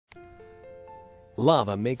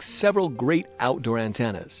Lava makes several great outdoor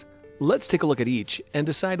antennas. Let's take a look at each and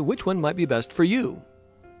decide which one might be best for you.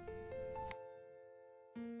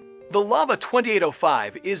 The Lava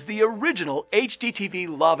 2805 is the original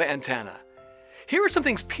HDTV lava antenna. Here are some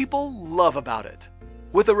things people love about it.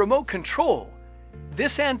 With a remote control,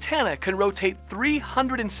 this antenna can rotate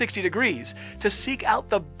 360 degrees to seek out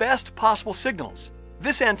the best possible signals.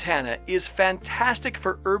 This antenna is fantastic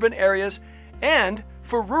for urban areas and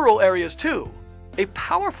for rural areas too. A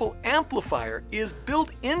powerful amplifier is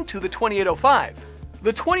built into the 2805.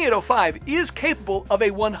 The 2805 is capable of a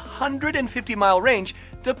 150-mile range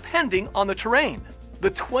depending on the terrain. The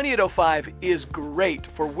 2805 is great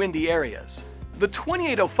for windy areas. The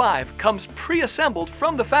 2805 comes pre-assembled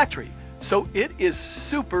from the factory, so it is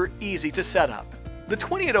super easy to set up. The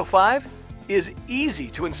 2805 is easy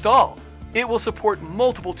to install. It will support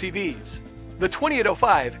multiple TVs. The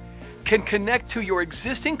 2805 can connect to your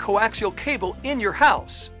existing coaxial cable in your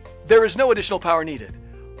house. There is no additional power needed.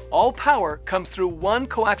 All power comes through one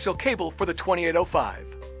coaxial cable for the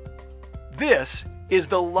 2805. This is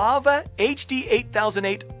the Lava HD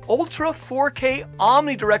 8008 Ultra 4K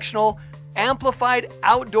omnidirectional amplified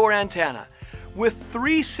outdoor antenna with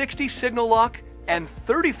 360 signal lock and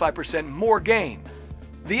 35% more gain.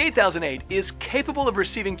 The 8008 is capable of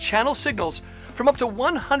receiving channel signals from up to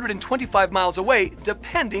 125 miles away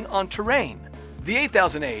depending on terrain. The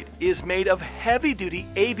 8008 is made of heavy-duty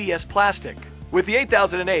ABS plastic. With the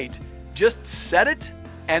 8008, just set it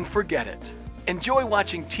and forget it. Enjoy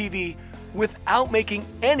watching TV without making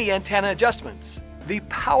any antenna adjustments. The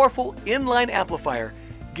powerful inline amplifier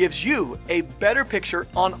gives you a better picture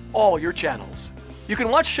on all your channels. You can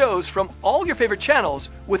watch shows from all your favorite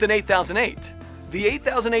channels with an 8008. The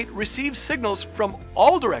 8008 receives signals from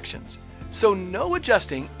all directions, so no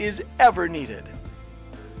adjusting is ever needed.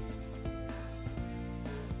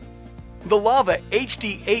 The Lava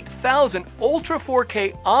HD 8000 Ultra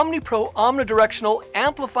 4K OmniPro omnidirectional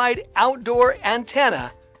amplified outdoor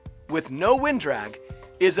antenna with no wind drag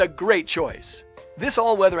is a great choice. This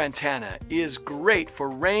all-weather antenna is great for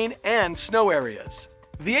rain and snow areas.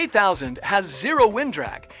 The 8000 has zero wind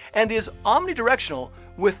drag and is omnidirectional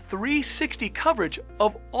with 360 coverage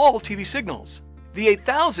of all TV signals. The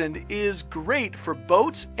 8000 is great for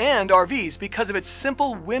boats and RVs because of its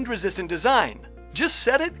simple wind-resistant design. Just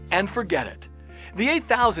set it and forget it. The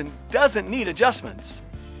 8000 doesn't need adjustments.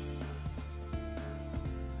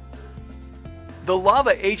 The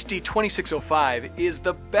Lava HD 2605 is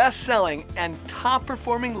the best-selling and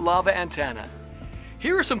top-performing lava antenna.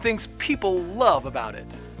 Here are some things people love about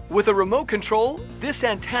it. With a remote control, this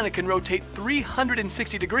antenna can rotate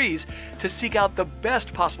 360 degrees to seek out the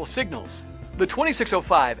best possible signals. The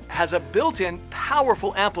 2605 has a built-in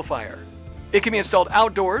powerful amplifier. It can be installed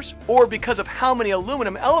outdoors, or because of how many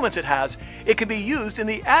aluminum elements it has, it can be used in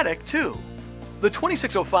the attic too. The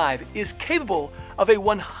 2605 is capable of a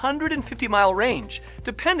 150-mile range,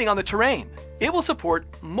 depending on the terrain. It will support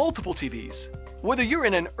multiple TVs. Whether you're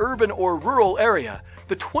in an urban or rural area,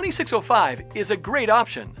 the 2605 is a great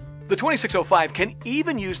option. The 2605 can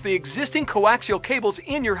even use the existing coaxial cables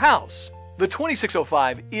in your house. The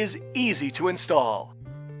 2605 is easy to install.